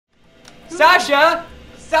Sasha!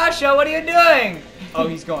 Sasha, what are you doing? Oh,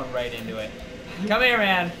 he's going right into it. Come here,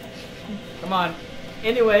 man. Come on.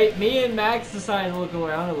 Anyway, me and Max decided to look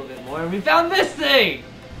around a little bit more, and we found this thing!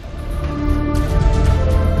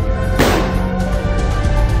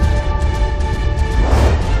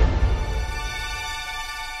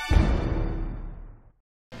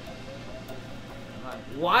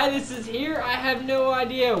 Why this is here, I have no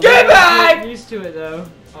idea. Get back! Get used to it though.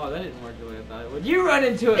 Oh, that didn't work the way I thought it would. You run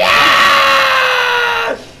into it.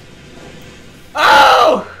 Yes!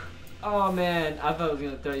 Oh! Oh man, I thought it was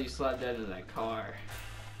gonna throw you slap dead in that car.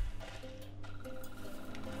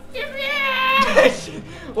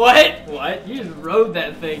 What? What? You just rode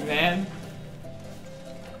that thing, man.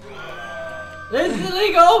 This is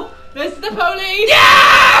illegal! This is the police!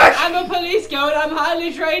 Yes! I'm a police goat, I'm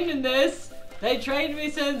highly trained in this. They trained me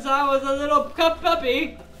since I was a little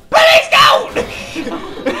puppy. Police goat!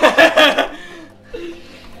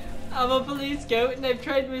 I'm a police goat and they've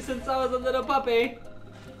trained me since I was a little puppy.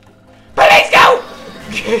 Police goat!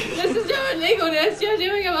 This is your illegalness. You're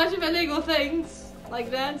doing a bunch of illegal things. Like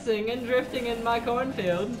dancing and drifting in my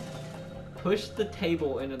cornfield. Push the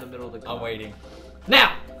table into the middle of the car. I'm waiting.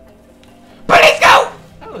 Now! Police goat!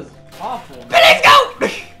 That was awful. Police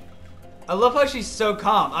goat! I love how she's so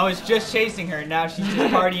calm. I was just chasing her and now she's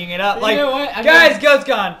just partying it up. Like, you know what? guys, goat's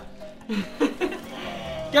gone.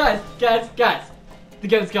 guys. The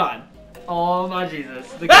goat's gone. Oh my Jesus.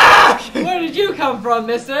 Ah! Where did you come from,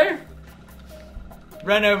 mister?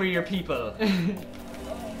 Run over your people.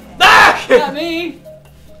 Ah! Not me.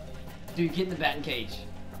 Dude, get in the batting cage.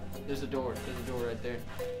 There's a door. There's a door right there.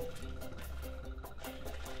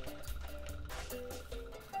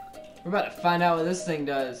 We're about to find out what this thing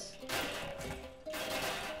does.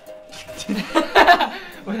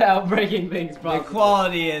 Without breaking things The properly.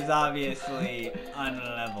 quality is obviously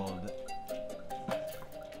unleveled.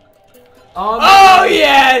 Oh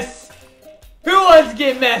yes! Who wants to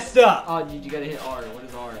get messed up? Oh, dude, you gotta hit R. What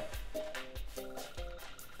is R?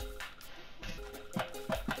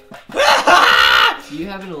 Do you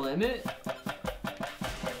have a limit?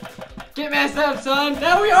 Get messed up, son!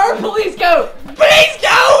 Now we are a police goat! Police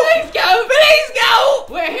goat! Police goat! Police goat!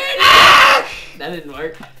 We're here to Ah! That didn't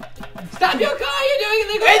work. Stop your car! You're doing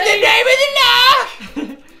illegal In the things! name of the law!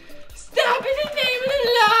 Stop in the name of the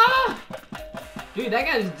law! Dude, that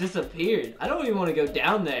guy just disappeared. I don't even want to go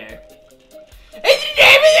down there. In the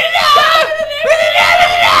name of the law! In the name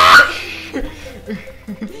of the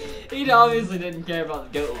law! He obviously didn't care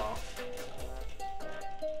about the goat law.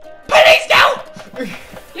 Police goat!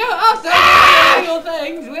 You're also doing illegal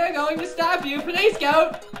things. We're going to stop you, police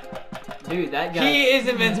goat. Dude, that guy. He is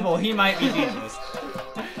invincible. He might be Jesus.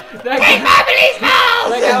 That Take my police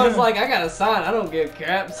balls! That guy was like, I got a sign. I don't give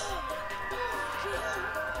craps.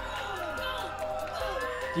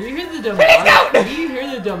 Do you hear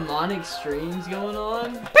the demonic streams going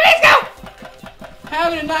on? Police goat!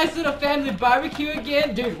 Having a nice little family barbecue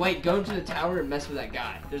again? Dude, wait, go to the tower and mess with that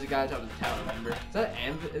guy. There's a guy on top of the tower, remember? Is that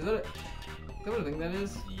what I think that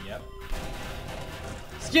is? Yep.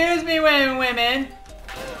 Excuse me, women.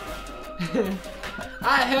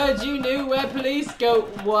 I heard you knew where Police Goat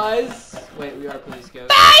was. Wait, we are Police Goat.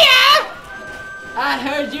 Fire! I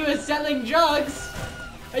heard you were selling drugs.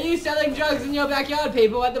 Are you selling drugs in your backyard,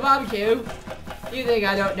 people, at the barbecue? You think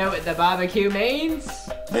I don't know what the barbecue means?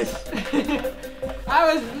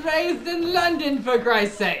 I was raised in London, for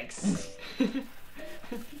Christ's sakes.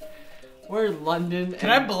 We're London. Can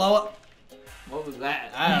I blow up? What was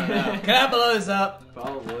that? I don't know. Can I blow this up?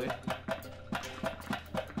 Probably.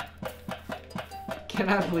 Can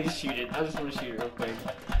I please shoot it? I just want to shoot it real quick.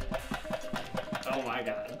 Oh my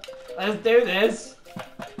god. Let's do this.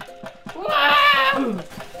 Wow!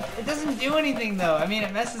 It doesn't do anything though. I mean,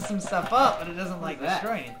 it messes some stuff up, but it doesn't like What's that?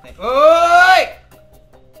 destroy anything. Oi!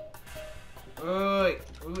 Oi!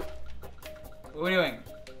 What are we doing?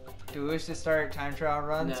 Do we wish to start time trial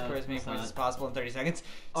runs No, for as many it's points not. as possible in 30 seconds?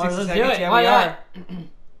 Alright, 60 let's do seconds? it. Yeah, Why we not? are.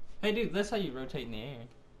 Hey dude, that's how you rotate in the air.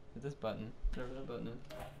 With this button. Whatever that button is.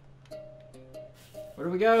 Where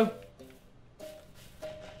do we go?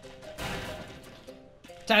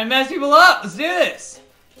 Time to mess people up! Let's do this!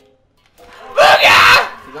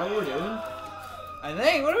 Booyah! Is that what we're doing? I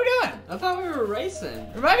think. What are we doing? I thought we were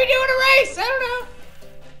racing. We might be doing a race. I don't know.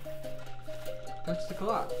 Touch the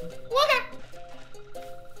clock. Wooga!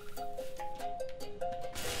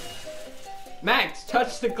 Max,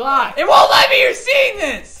 touch the clock! It won't let me. You're seeing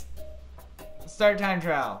this. Start time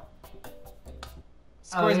trial.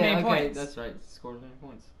 Scores many points. That's right. Scores many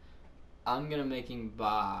points. I'm gonna make him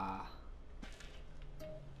bah.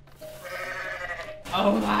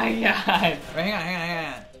 Oh my god! Wait,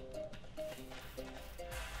 hang on.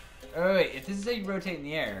 Oh, wait, if this is how you rotate in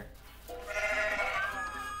the air.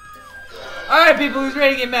 Alright, people, who's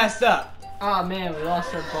ready to get messed up? Oh man, we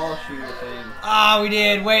lost our ball shooter thing. Oh, we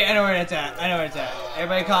did. Wait, I know where it's at. I know where it's at.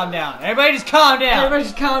 Everybody calm down. Everybody just calm down. Everybody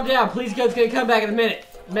just calm down. Please, God's gonna come back in a minute.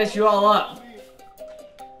 Mess you all up.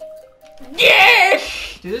 Yeah!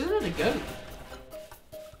 Dude, there's another goat.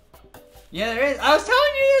 Yeah, there is. I was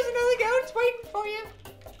telling you there's another goat. It's waiting for you.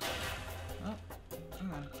 Oh,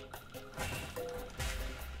 hang on.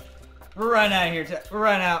 We're running out of here. We're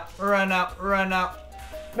running out. We're running out. We're running out.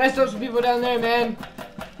 Messed up some people down there, man.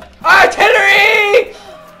 Artillery!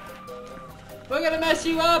 We're gonna mess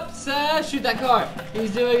you up, sir. Shoot that car.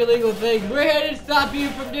 He's doing illegal things. We're here to stop you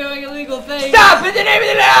from doing illegal things. Stop in the name of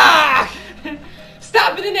the law!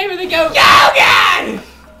 Stop in the name of the goat. Go, God! I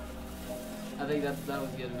think that was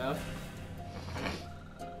good enough.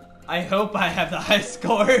 I hope I have the high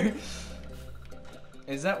score.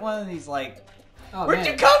 Is that one of these, like... Oh, Where'd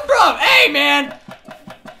man. you come from? Hey, man!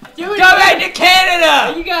 Dude, Come back to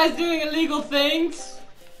Canada! Are you guys doing illegal things?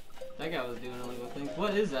 That guy was doing illegal things.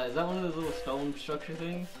 What is that? Is that one of those little stone structure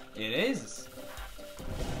things? It is.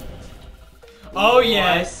 Oh, What?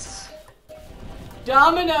 yes.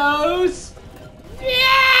 Dominoes! Yeah!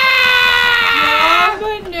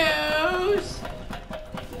 Dominoes!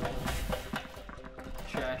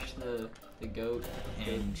 Trash the goat.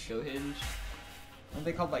 Hinge. Goat hinge? Aren't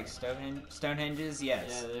they called like Stonehenges?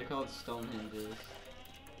 Yes. Yeah, they're called stone hinges.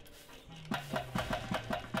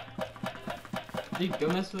 Dude, go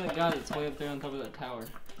mess with that guy that's way up there on top of that tower.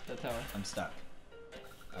 I'm stuck.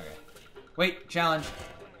 Okay. Wait, challenge.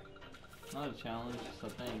 Not a challenge, just a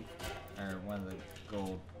thing. Or one of the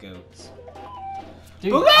gold goats.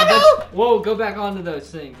 Dude, Boogago! whoa, go back onto those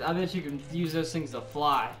things. I bet you can use those things to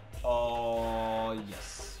fly. Oh,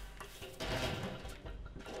 yes.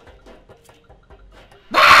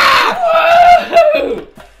 Woo!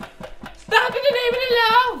 Stop in the name of the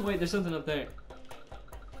law! Wait, there's something up there.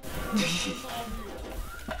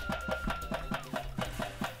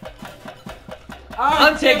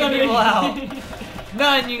 I'm taking people out.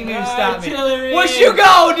 None you can do to stop me. Artillery. What you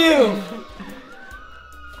gonna do?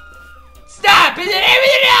 Stop in the name of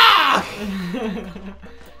the law!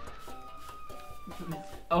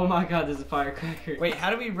 Oh my god, there's a firecracker. Wait, how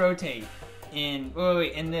do we rotate?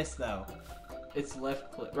 Wait, in this though. It's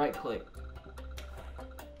left click, right click.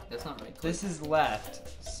 That's not right click. This is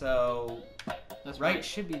left, so That's right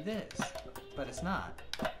should be this, but it's not.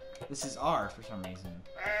 This is R for some reason.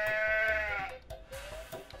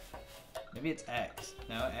 Maybe it's X.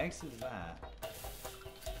 No, X is that.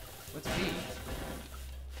 What's B?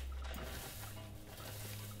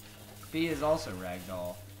 B is also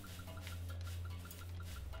ragdoll.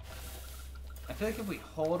 I feel like if we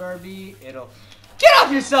hold our B, it'll... Get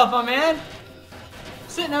off yourself, my man!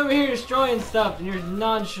 Sitting over here destroying stuff and you're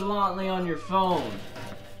nonchalantly on your phone.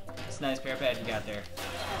 It's a nice pair pad you got there.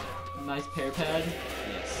 Nice pair pad.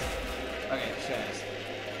 Yes. Okay, show us.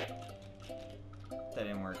 That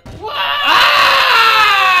didn't work. What? Ah!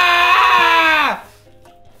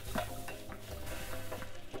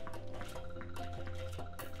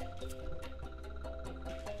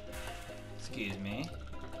 Excuse me.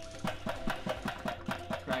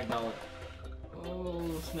 Ragdoll it.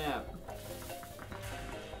 Oh snap.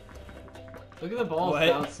 Look at the balls What?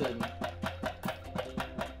 bouncing.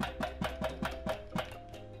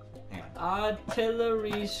 Hang on.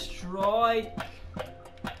 Artillery strike.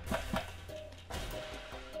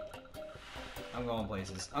 I'm going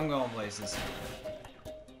places. I'm going places.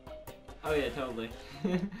 Oh yeah, totally.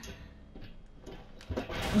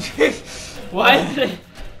 What?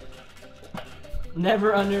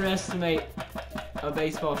 Never underestimate a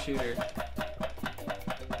baseball shooter.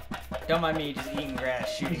 Don't mind me just eating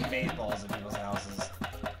grass, shooting baseballs at people's houses.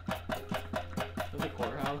 There's a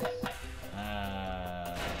courthouse.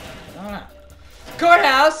 I don't know.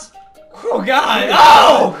 Courthouse! Oh god!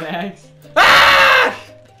 Oh! Max. Ah!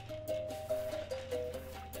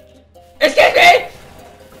 Excuse me!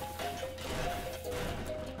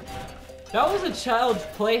 That was a child's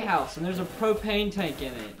playhouse, and there's a propane tank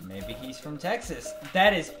in it. Maybe he's from Texas.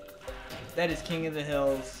 That is King of the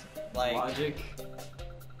Hills. Like Logic.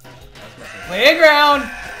 playground.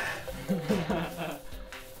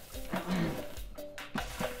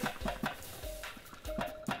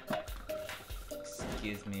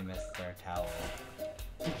 Excuse me, Mr. Towel.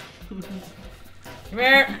 Come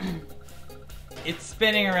here. It's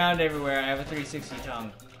spinning around everywhere. I have a 360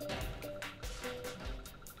 tongue.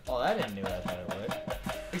 Oh, that didn't do what I thought it would.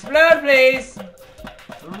 Explode, please! I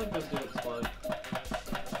don't think those do explode.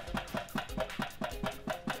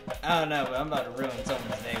 I don't know, but I'm about to ruin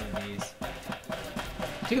someone's day with these.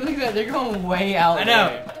 Dude, look at that. They're going way out I know.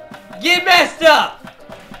 there. Get messed up!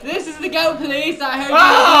 This is the goat police. I heard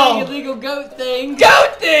Oh! you were doing illegal goat things.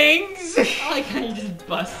 Goat things! I like how you just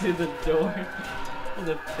bust through the door of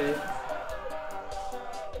the fence.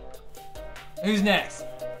 Who's next?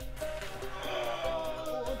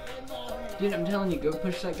 Dude, I'm telling you, go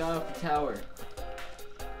push that guy off the tower.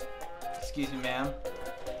 Excuse me, ma'am.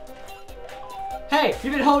 Hey, you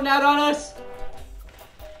been holding out on us?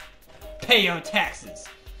 Pay your taxes.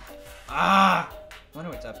 Ah! Wonder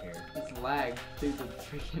what's up here. It's lag through the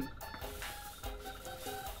freaking...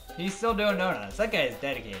 He's still doing donuts. That guy is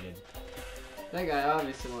dedicated. That guy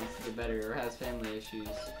obviously wants to get better or has family issues.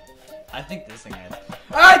 I think this thing has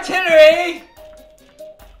artillery!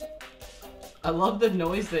 I love the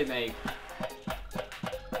noise they make.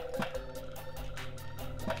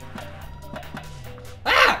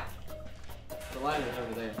 Ah! The ladder's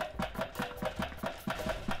over there.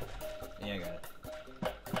 Yeah, I got it.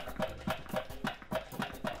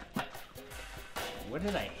 What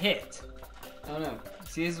did I hit? I don't know.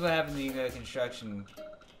 See, this is what happens when you go to construction.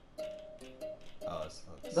 Oh, it's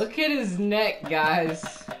Look at his neck, guys.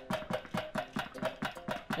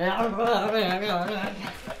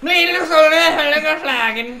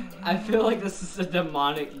 I feel like this is a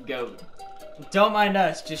demonic goat. Don't mind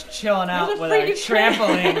us, just chilling out There's a with our freaking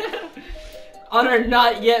trampoline. On our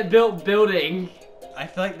not yet built building. I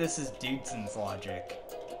feel like this is Dudeson's logic.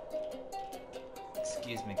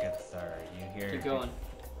 Excuse me, good sir. You hear? Keep going.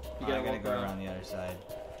 You I gotta gotta walk go around. around the other side.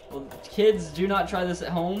 Well, kids, do not try this at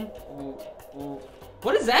home.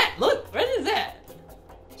 What is that? Look, what is that?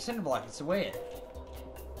 Cinder block, it's the way it.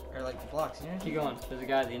 Or like the blocks, you know? Keep going. There's a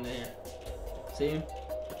guy at the end of here. See him?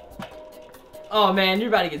 Oh man, you're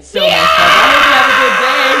about to get so messed up. I hope you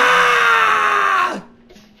have a good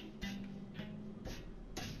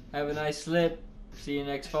day. Have a nice slip. See you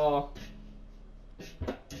next fall.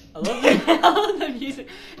 I love the music.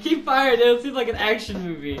 He fired. It seems like an action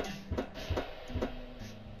movie.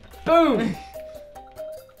 Boom!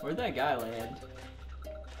 Where'd that guy land?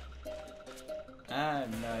 I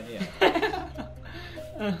have no idea.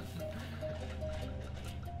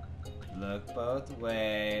 Look both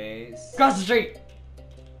ways. Cross the street!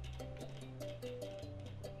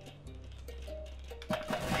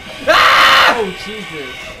 Ah! Oh,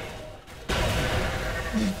 Jesus.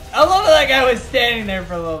 I love that guy was standing there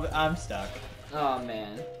for a little bit. I'm stuck. Oh,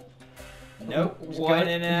 man. Nope. Just What? going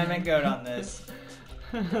in and I'm a goat on this.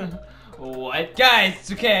 What? Guys,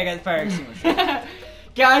 it's okay. I got the fire extinguisher.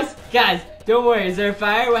 Guys, don't worry. Is there a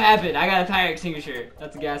fire? What happened? I got a fire extinguisher.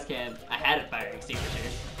 That's a gas can. I had a fire extinguisher.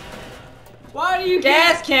 Why do you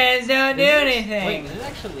Gas cans don't do Wait, anything. did it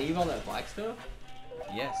actually leave all that black stuff?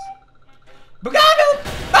 Yes. Bugando!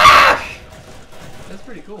 Ah! That's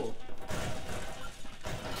pretty cool.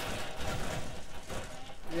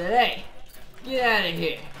 Hey, get out of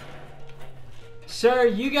here. Sir,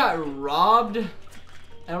 you got robbed.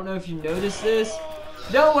 I don't know if you noticed this.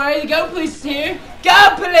 Don't worry, the goat police is here.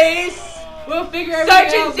 Go, police! We'll figure everything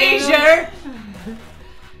Search and out, madam. seizure!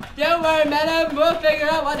 Don't worry, madam. We'll figure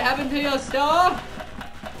out what happened to your store.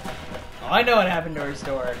 Oh, I know what happened to her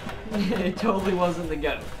store. It totally wasn't the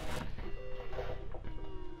goat.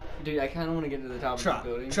 Dude, I kind of want to get to the top of the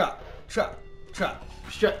building. Truck.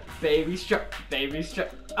 Strut, baby, strut, baby,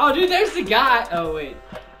 strut. Oh, dude, there's the guy. Oh, wait.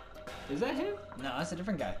 Is that him? No, that's a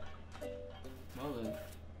different guy. Well, then.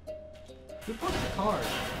 Who parked the car?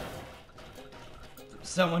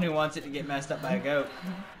 Someone who wants it to get messed up by a goat.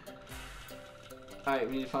 Alright,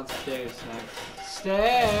 we need to find some stairs next.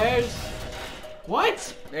 Stairs!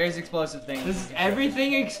 What? There's explosive things. This is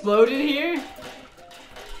everything exploded here?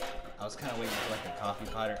 I was kind of waiting for like a coffee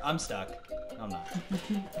pot. I'm stuck. I'm not.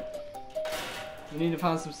 We need to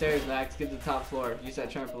find some stairs, Max. Get to the top floor. Use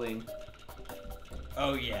that trampoline.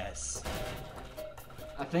 Oh yes.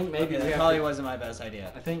 I think maybe Okay, we that have probably to, wasn't my best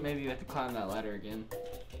idea. I think maybe we have to climb that ladder again.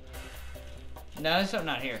 No, there's something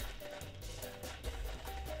not here.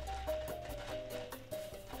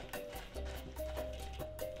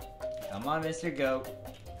 Come on, Mr. Goat.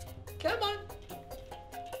 Come on.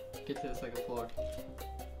 Get to the second floor.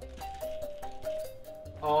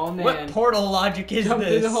 Oh man. What portal logic is Jump this?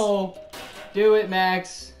 through the hole. Do it,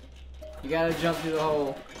 Max. You gotta jump through the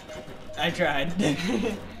hole. I tried.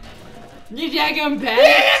 You jack him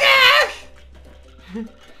back!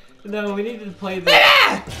 No, we need to play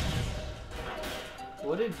this.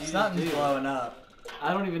 What did you Something's do? blowing up.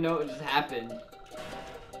 I don't even know what just happened.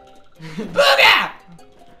 Booga!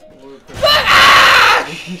 We're Booga!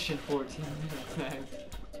 pushing 14 minutes, Max.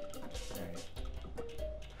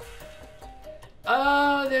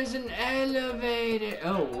 Oh, there's an elevator.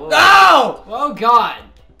 Oh, whoa. No! Oh, God.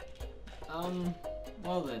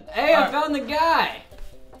 Well then. Hey, I found the guy.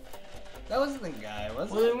 was the guy,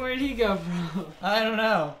 wasn't Well, it? then where'd he go from? I don't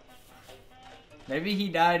know. Maybe he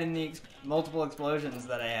died in the multiple explosions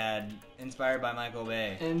that I had, inspired by Michael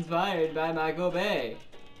Bay. Inspired by Michael Bay.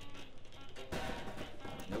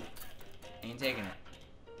 Nope. Ain't taking it.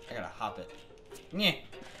 I gotta hop it. Yeah.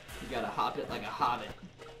 You gotta hop it like a hobbit.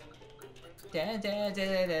 Da, da, da,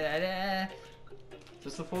 da, da, da. Is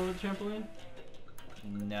this the forward trampoline?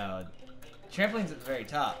 No. Trampoline's at the very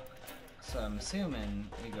top. So I'm assuming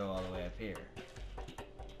we go all the way up here.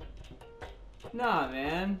 Nah,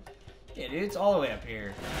 man. Yeah, dude, it's all the way up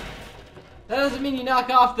here. That doesn't mean you knock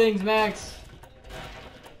off things, Max.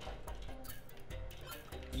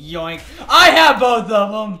 Yoink. I have both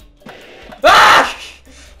of them! Ah!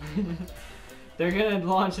 They're gonna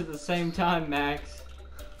launch at the same time, Max.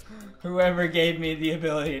 Whoever gave me the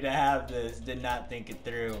ability to have this did not think it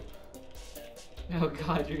through. Oh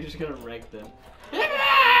god, you're just gonna wreck them.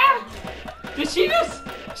 Did she just...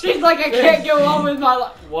 She's like, I can't go on with my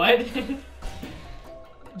life. What?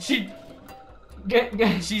 She's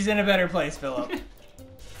in a better place, Philip.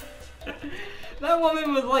 That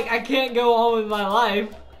woman was like, I can't go on with my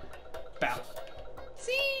life. Bow.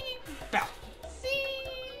 See. Bow. See.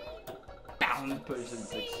 Bow. Pushing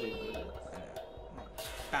 16 with it.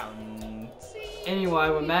 Bow. Anyway,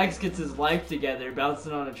 when Max gets his life together,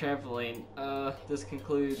 bouncing on a trampoline, this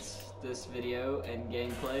concludes this video and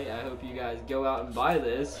gameplay. I hope you guys go out and buy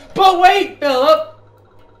this. But wait, Philip!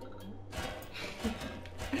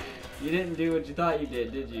 You didn't do what you thought you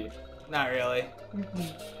did you? Not really.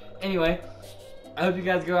 Anyway, I hope you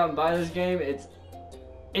guys go out and buy this game.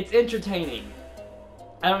 It's entertaining.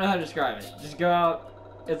 I don't know how to describe it. Just go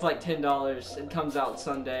out. It's like $10. It comes out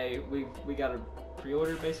Sunday. We got a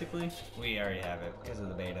pre-order basically. We already have it because of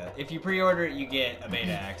the beta. If you pre-order it, you get a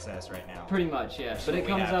beta access right now. Pretty much, yeah. That's but what it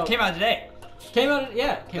we comes have. out. Came out today.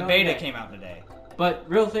 The Beta came out today. But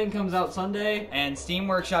real thing comes out Sunday. And Steam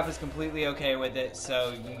Workshop is completely okay with it,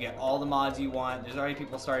 so you can get all the mods you want. There's already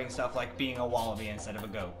people starting stuff like being a wallaby instead of a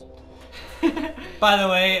goat. By the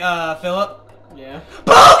way, Philip. Yeah.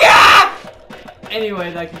 Booga!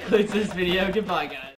 Anyway, that concludes this video. Goodbye, guys.